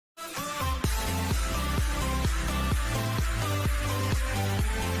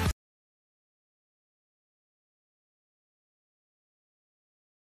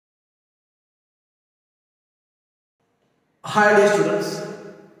Hi dear students,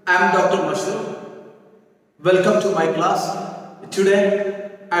 I am Dr. Mashur. Welcome to my class.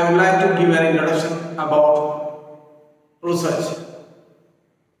 Today I would like to give an introduction about research.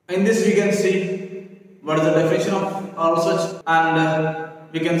 In this we can see what is the definition of research and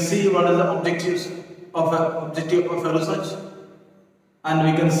we can see what is the objective of a research,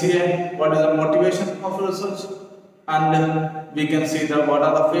 and we can see what is the motivation of research, and we can see what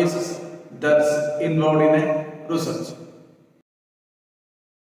are the phases that's involved in a research.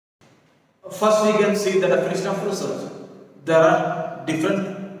 First, we can see the definition of research. There are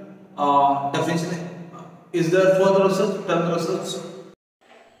different definitions. Is there for the research, term research?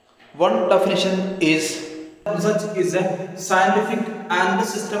 One definition is research is a scientific and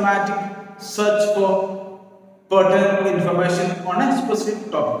systematic search for pertinent information on a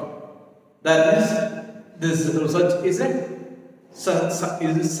specific topic. That means this research is a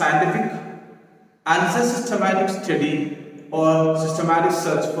scientific and it's a systematic study or systematic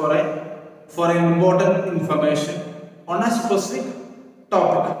search for important information on a specific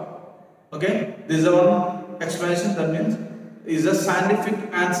topic. Okay, this is one explanation. That means is a scientific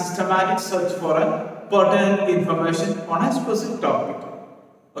and systematic search for a pertinent information on a specific topic.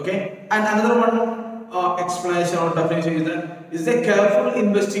 Okay, and another one explanation or definition is a careful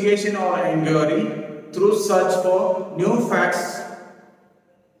investigation or inquiry through search for new facts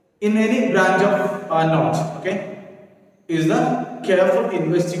in any branch of knowledge. Okay, is the careful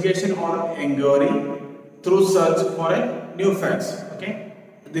investigation or inquiry through search for a new facts. Okay,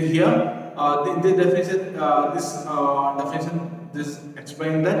 the definition, this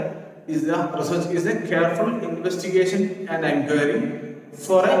explain that is the research is a careful investigation and inquiry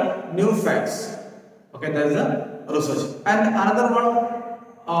for a new facts. Okay, that is the research. And another one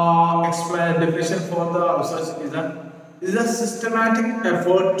explain definition for the research is a systematic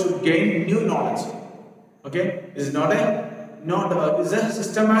effort to gain new knowledge. Okay, is is a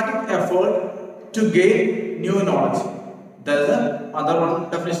systematic effort to gain new knowledge. That is the other one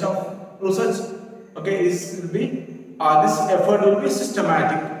definition of research. Okay, this effort will be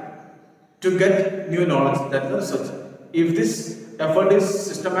systematic to get new knowledge. That is research. If this effort is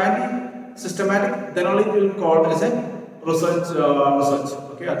systematic, then only it will call as a research.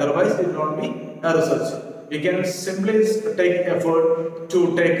 Okay, otherwise it will not be a research. We can simply take effort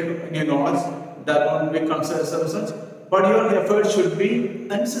to take new knowledge. That won't be considered as a research. But your effort should be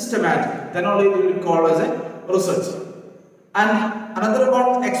systematic. Then only it will call as a research. And another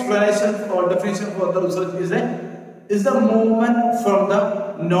one explanation or definition for the research is the movement from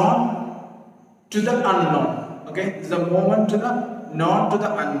the known to the unknown. Okay, it's the movement to the known to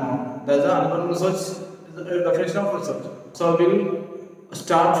the unknown. That's the another research definition of research. So we will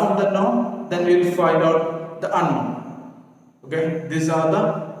start from the known, then we will find out the unknown. Okay, these are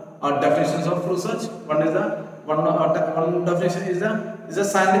the definitions of research. One definition is a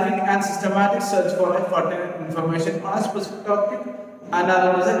scientific and systematic search for a pertinent information on a specific topic.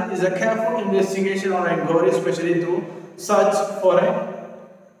 Another is a careful investigation or inquiry, especially through search for a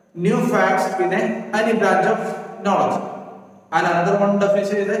new facts in any branch of knowledge. And another one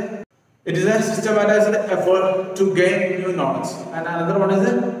definition it is a systematized effort to gain new knowledge. And another one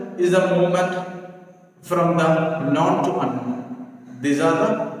is a movement from the known to unknown. These are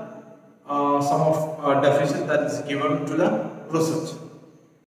the some of definition that is given to the research.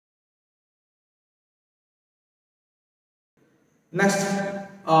 Next,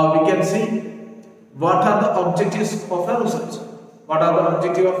 we can see what are the objectives of a research. What are the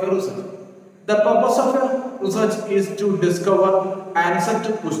objectives of a research? The purpose of a research is to discover answer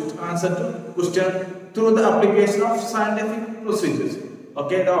to question through the application of scientific procedures.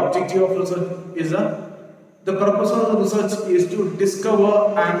 Okay, the objective of research is the purpose of the research is to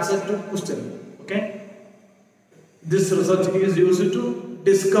discover answer to question. Okay, this research is used to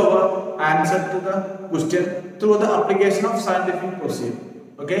discover answer to the question through the application of scientific procedure.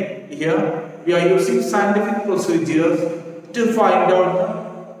 Okay, here we are using scientific procedures to find out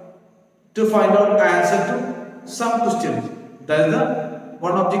answer to some questions. That is the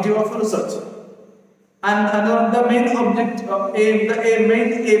one objective of research. And the main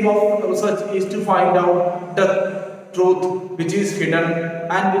aim of research is to find out the truth which is hidden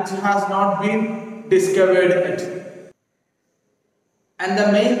and which has not been discovered yet. And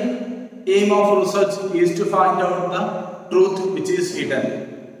the main aim of research is to find out the truth which is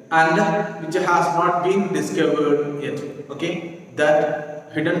hidden and which has not been discovered yet. Okay, that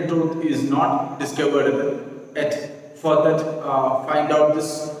hidden truth is not discovered yet. For that, find out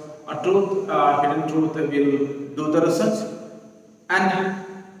this hidden truth, will do the research. And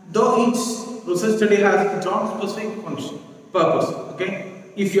though each research study has its own specific function, purpose. Okay,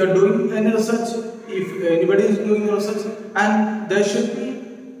 if you are doing any research, if anybody is doing research, and there should be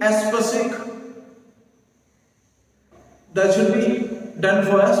a specific, that should be done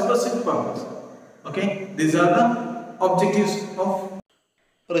for a specific purpose. Okay, these are the objectives of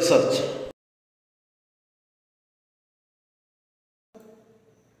research.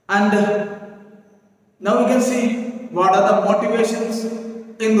 And now we can see what are the motivations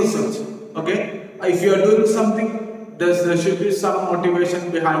in research. Okay, if you are doing something, there should be some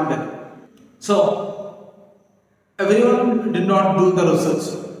motivation behind that. So everyone did not do the research.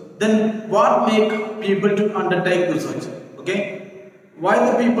 Then what make people to undertake research? Okay, why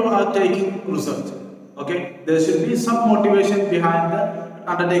the people are taking research? Okay, there should be some motivation behind the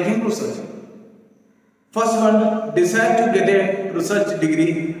undertaking research. First one, decide to get a research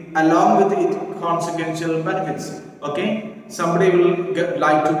degree along with its consequential benefits. Okay, somebody will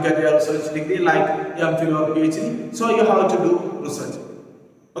like to get a research degree like MPhil or PhD, so you have to do research.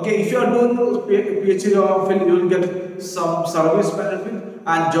 Okay, if you are doing PhD or MPhil, you will get some service benefit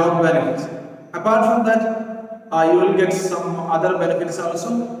and job benefits. Apart from that, you will get some other benefits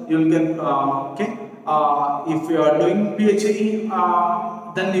also. You will get if you are doing PhD,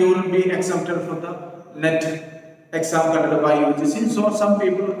 then you will be exempted from the NET exam conducted by UGC. So some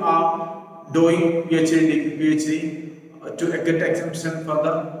people are doing PhD to get exemption for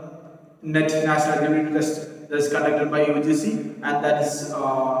the NET National Eligibility Test that is conducted by UGC, and that is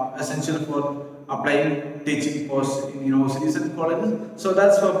essential for applying teaching posts in universities and colleges. So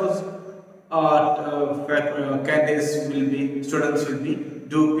that's purpose. Students will be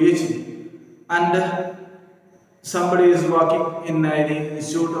do PhD, and somebody is working in any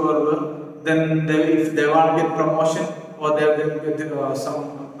institute or then if they want to get promotion or they will get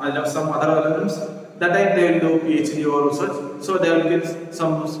some other elements, that time they will do PhD or research, so they will get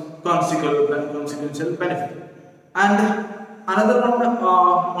some consequential benefit. And another one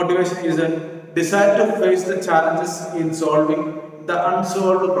motivation is that desire to face the challenges in solving the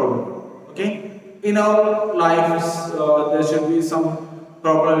unsolved problem. Okay, in our lives there should be some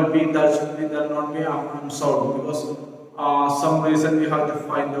problem that not be unsolved, because some reason we have to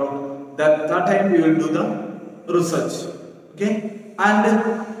find out. That time we will do the research. Okay,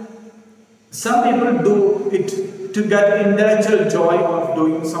 and some people do it to get intellectual joy of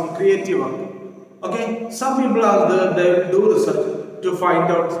doing some creative work. Okay, some people are there, they will do research to find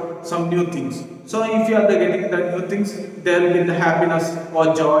out some new things. So if you are getting the new things, they will get the happiness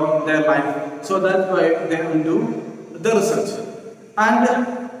or joy in their life. So that's why they will do the research. And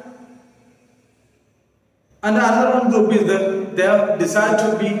another one group is that they desire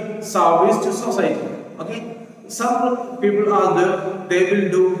to be service to society. Okay, some people are there, they will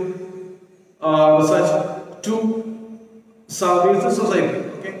do research to service the society.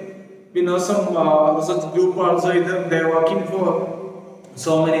 Okay, we know some research group also either they are working for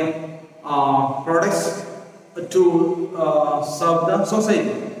so many products to serve the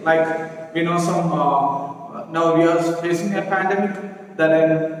society. Like we know some now we are facing a pandemic,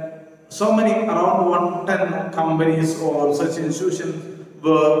 that so many around 110 companies or research institutions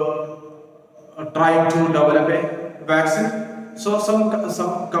were trying to develop a vaccine. So some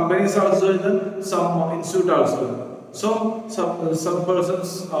companies also, some institute also. So some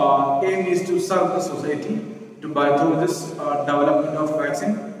persons aim is to serve the society by through this development of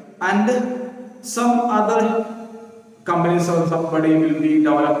vaccine, and some other companies or somebody will be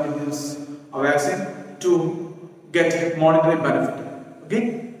developing this vaccine to get monetary benefit. Okay.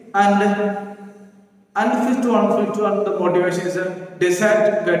 And fifth one, the motivation is a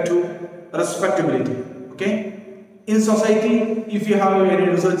desire to get to respectability. Okay, in society, if you have any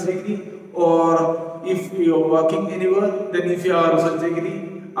research degree or if you are working anywhere, then if you have a research degree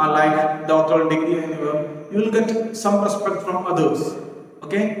like doctoral degree anywhere, you will get some respect from others.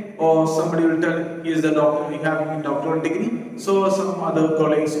 Okay, or somebody will tell he is a doctor, he have a doctoral degree, so some other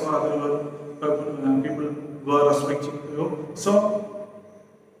colleagues or other people will respect you. So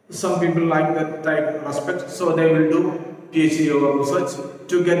some people like that type of respect, so they will do PhD or research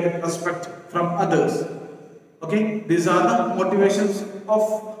to get respect from others. Okay, these are the motivations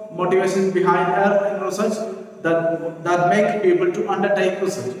behind our research that make people to undertake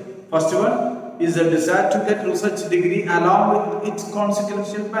research. First one is a desire to get research degree along with its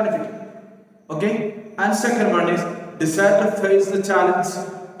consequential benefit. Okay, and second one is desire to face the challenge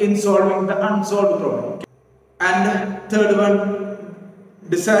in solving the unsolved problem. And third one,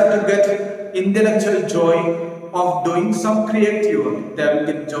 desire to get intellectual joy of doing some creative work. They will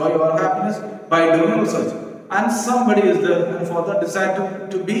get joy or happiness by doing research. And somebody is there for the desire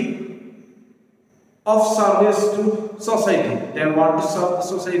to be of service to society. They want to serve the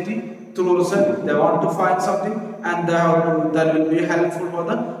society through research. They want to find something and that will be helpful for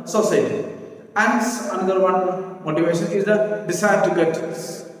the society. And another one motivation is the desire to get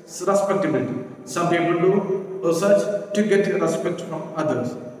respectability. Some people do research to get respect from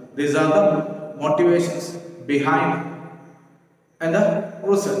others. These are the motivations behind and the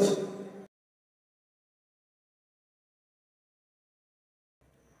research.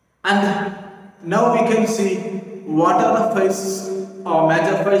 And now we can see what are the phases or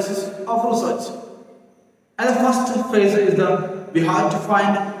major phases of research. And the first phase is that we have to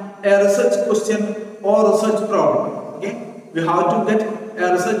find a research question or research problem. Okay, we have to get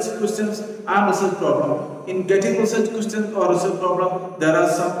a research questions and research problem. In getting research questions or research problem, there are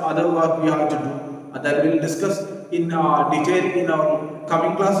some other work we have to do that we will discuss in detail in our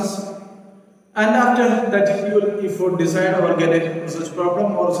coming classes. And after that, you will, if you decide or get a research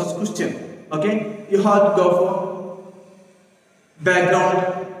problem or research question, okay, you have to go for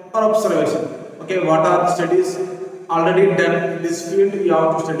background or observation. Okay, what are the studies already done in this field? You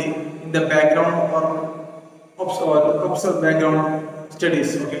have to study in the background or observe background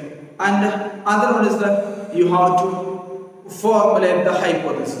studies. Okay, and other one is that you have to formulate the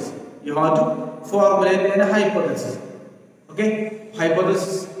hypothesis. You have to formulate a hypothesis. Okay,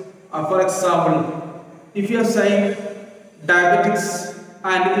 hypothesis. For example, if you are saying diabetics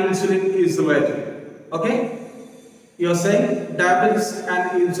and insulin is related, okay, you are saying diabetics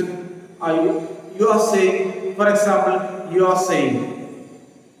and insulin. You are saying, for example, you are saying,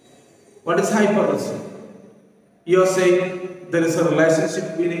 what is hypothesis? You are saying there is a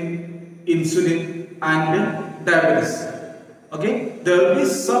relationship between insulin and diabetes. Okay, there will be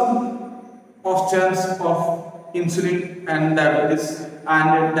some of chance of insulin and diabetes,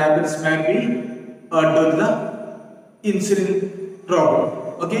 and diabetes may be due to the insulin problem.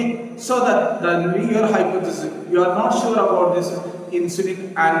 Okay, so that your hypothesis, you are not sure about this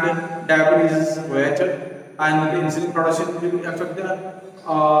insulin and diabetes is related, and insulin production will affect the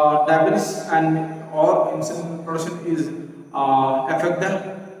diabetes, and or insulin production is affect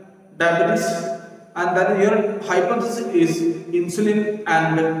the diabetes, and then your hypothesis is insulin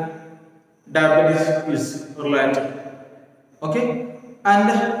and diabetes is related. Okay,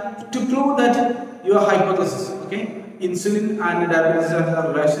 and to prove that your hypothesis, okay, insulin and diabetes have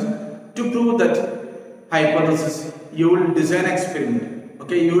a relation, to prove that hypothesis, you will design experiment.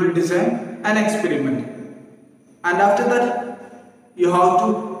 Okay, you will design an experiment, and after that you have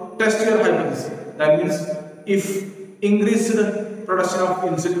to test your hypothesis. That means if increased production of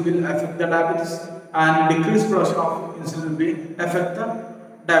insulin will affect the diabetes and decreased production of insulin will affect the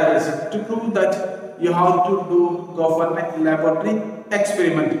diabetes. To prove that, you have to go for a laboratory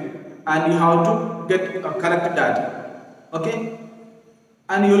experiment, and you have to get correct data. Okay,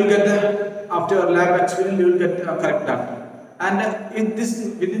 and you will get after lab experiment you will get correct data. And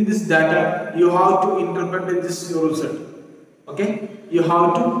within this data, you have to interpret this your result. Okay, you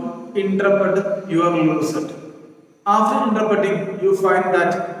have to interpret your result. After interpreting, you find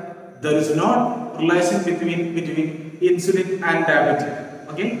that there is no relation between insulin and diabetes.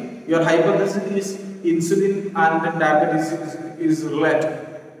 Okay, your hypothesis is insulin and diabetes is related.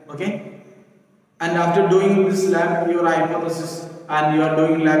 Okay, and after doing this lab, your hypothesis, and you are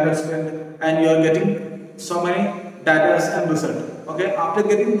doing lab experiment, and you are getting so many data and result. Okay, after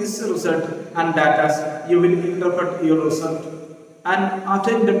getting this result and data, you will interpret your result, and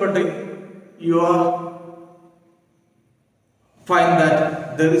after interpreting, you find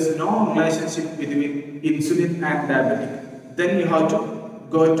that there is no relationship between insulin and diabetes. Then you have to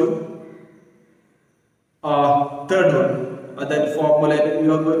go to third one, that formulate.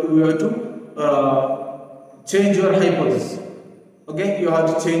 You have to change your hypothesis. Okay, you have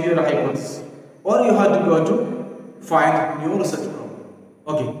to change your hypothesis, or you have to go to find new research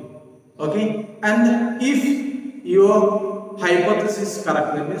problem. Okay, and if your hypothesis is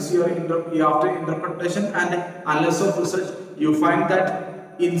correct, that means after interpretation and analysis of research, you find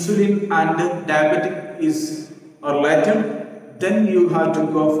that insulin and diabetic is related, then you have to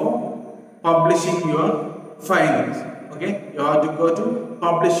go for publishing your findings. Okay, you have to go to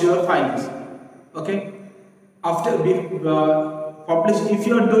publish your findings. Okay, after we publish, if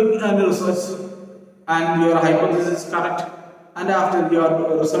you are doing any research and your hypothesis is correct, and after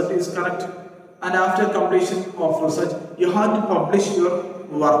your result is correct, and after completion of research, you have to publish your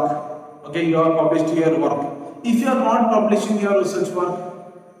work. Okay, you have published your work. If you are not publishing your research work,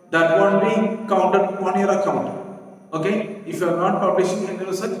 that won't be counted on your account. Okay, if you are not publishing any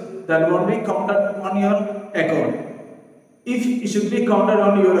research, that won't be counted on your account. If it should be counted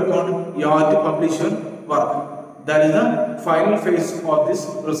on your account, you have to publish your work. That is the final phase of this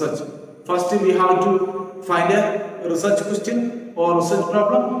research. First, we have to find a research question or research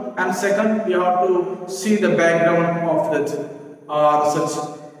problem, and second, we have to see the background of that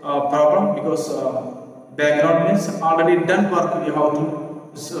research problem, because background means already done work we have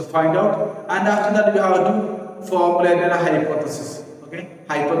to find out, and after that we have to formulate a hypothesis. Okay,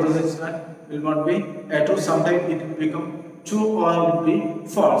 hypothesis will not be true. Sometimes it will become true or it will be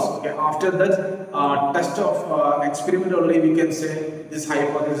false. Okay, after that test of experiment only we can say this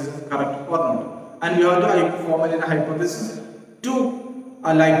hypothesis is correct or not, and we have to formulate a hypothesis to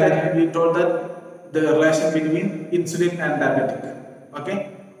like that we told that the relation between insulin and diabetic. Okay,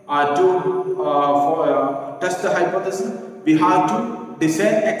 to test the hypothesis we have to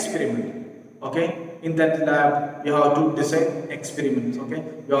design experiment. Okay, in that lab we have to design experiments. Okay,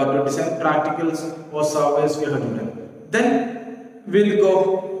 we have to design practicals or surveys we have to do. Then we'll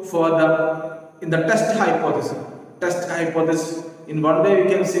go for the in the test hypothesis. Test hypothesis in one way we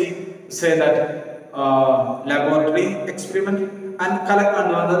can say that laboratory experiment, and collect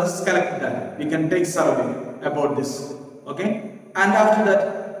another collect data. We can take survey about this. Okay, and after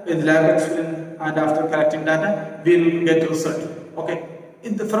that in lab experiment and after collecting data we'll get result. Okay,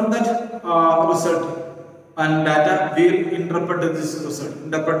 from that result and data we'll interpret this result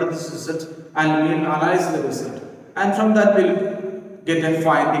and we'll analyze the result, and from that we'll get a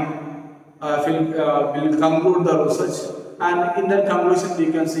finding. We'll conclude the research, and in that conclusion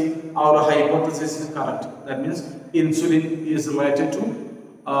we can see our hypothesis is correct. That means insulin is related to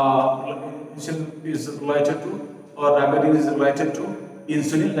or diabetes is related to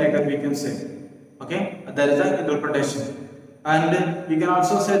insulin, like that we can say. Okay, that is the interpretation. And we can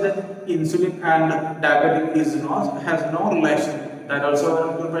also say that insulin and diabetic has no relation. That also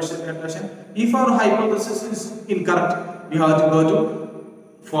an interpretation. If our hypothesis is incorrect, we have to go to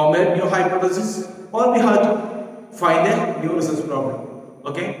form a new hypothesis, or we have to find a new research problem.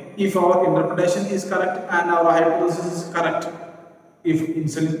 Okay, if our interpretation is correct and our hypothesis is correct, if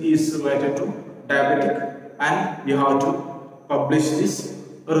insulin is related to diabetic and we have to publish this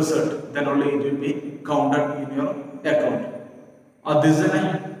result, then only it will be counted in your account. This is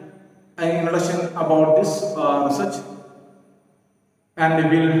an introduction about this research, and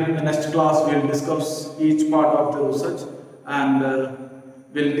we will in the next class we will discuss each part of the research, and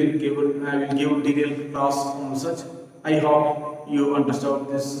will give detailed class on research. I hope you understood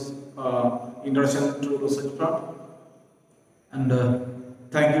this introduction to research part, and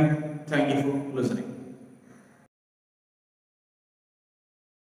thank you.